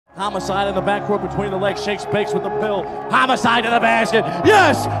Homicide in the backcourt between the legs, shakes, bakes with the pill. Homicide to the basket.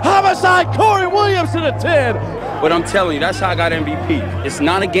 Yes! Homicide! Corey Williams to the 10. But I'm telling you, that's how I got MVP. It's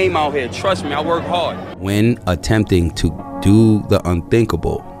not a game out here. Trust me, I work hard. When attempting to do the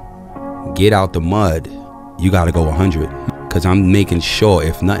unthinkable, get out the mud, you gotta go 100. Because I'm making sure,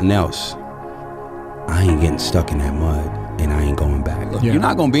 if nothing else, I ain't getting stuck in that mud and I ain't going back. You're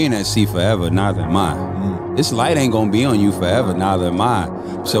not gonna be in that seat forever, neither am I. This light ain't gonna be on you forever, neither am I.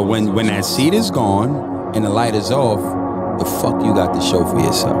 So when that seat is gone and the light is off, the fuck you got to show for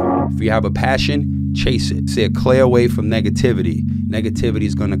yourself? If you have a passion, chase it. Stay clear away from negativity. Negativity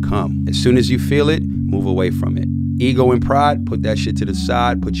is gonna come. As soon as you feel it, move away from it. Ego and pride, put that shit to the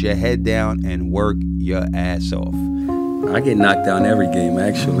side, put your head down and work your ass off. I get knocked down every game,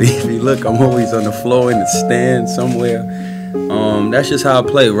 actually. If you look, I'm always on the floor in the stand somewhere. That's just how I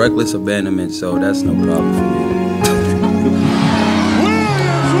play, reckless abandonment, so that's no problem for me.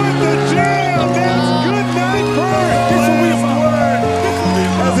 Williams with the jam! That's good night, Bird! This will be my word.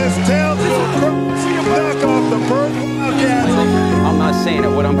 As his Townsville see him knock off the Bird Wildcats. I'm not saying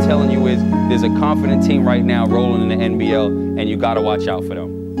that. What I'm telling you is there's a confident team right now rolling in the NBL, and you got to watch out for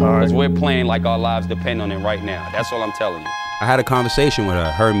them. Because we're playing like our lives depend on it right now. That's all I'm telling you. I had a conversation with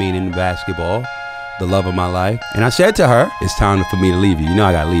her meaning basketball, the love of my life. And I said to her, it's time for me to leave you. You know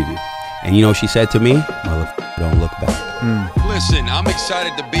I gotta leave you. And you know what she said to me? Motherfucker, don't look back. Listen, I'm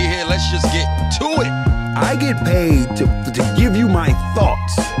excited to be here. Let's just get to it. I get paid to give you my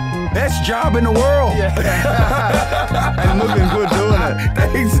thoughts. Best job in the world. Yeah. And looking good doing it.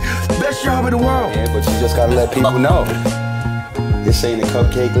 Thanks. Best job in the world. Yeah, but you just gotta let people know. This ain't a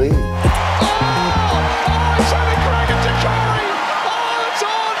cupcake league. It's only Craig to Corey. Oh, it's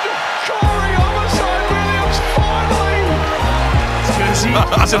on. Corey, Homicide Williams, finally.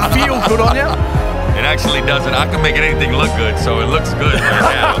 Does it feel good on you? It actually doesn't. I can make anything look good, so it looks good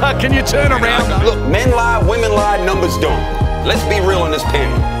right now. Can you turn around? Look, men lie, women lie, numbers don't. Let's be real on this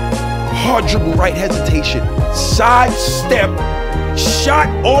panel. Hard dribble, right hesitation, side step, shot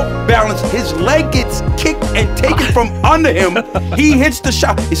off balance. His leg gets kicked and taken from under him. He hits the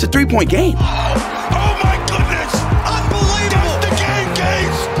shot. It's a three-point game. Oh my goodness! Unbelievable! That's the game,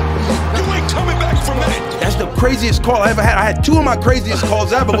 Gaze! You ain't coming back from that. That's the craziest call I ever had. I had two of my craziest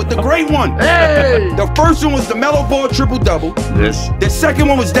calls ever with the great one. Hey! The first one was the mellow ball triple-double. The second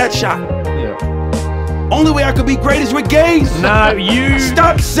one was that shot. Only way I could be great is with Gaze. No, you...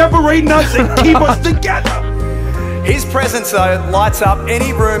 Stop separating us and keep us together. His presence, though, lights up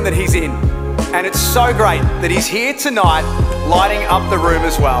any room that he's in. And it's so great that he's here tonight, lighting up the room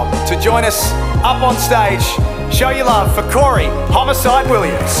as well. To join us up on stage, show your love for Corey Homicide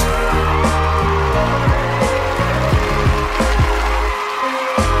Williams.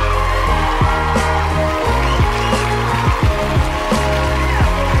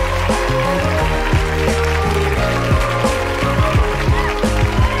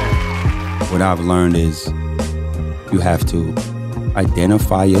 What I've learned is you have to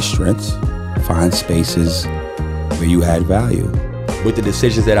identify your strengths, find spaces where you add value. With the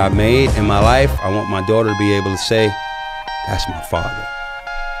decisions that I've made in my life, I want my daughter to be able to say, that's my father.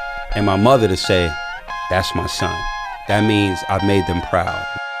 And my mother to say, that's my son. That means I've made them proud.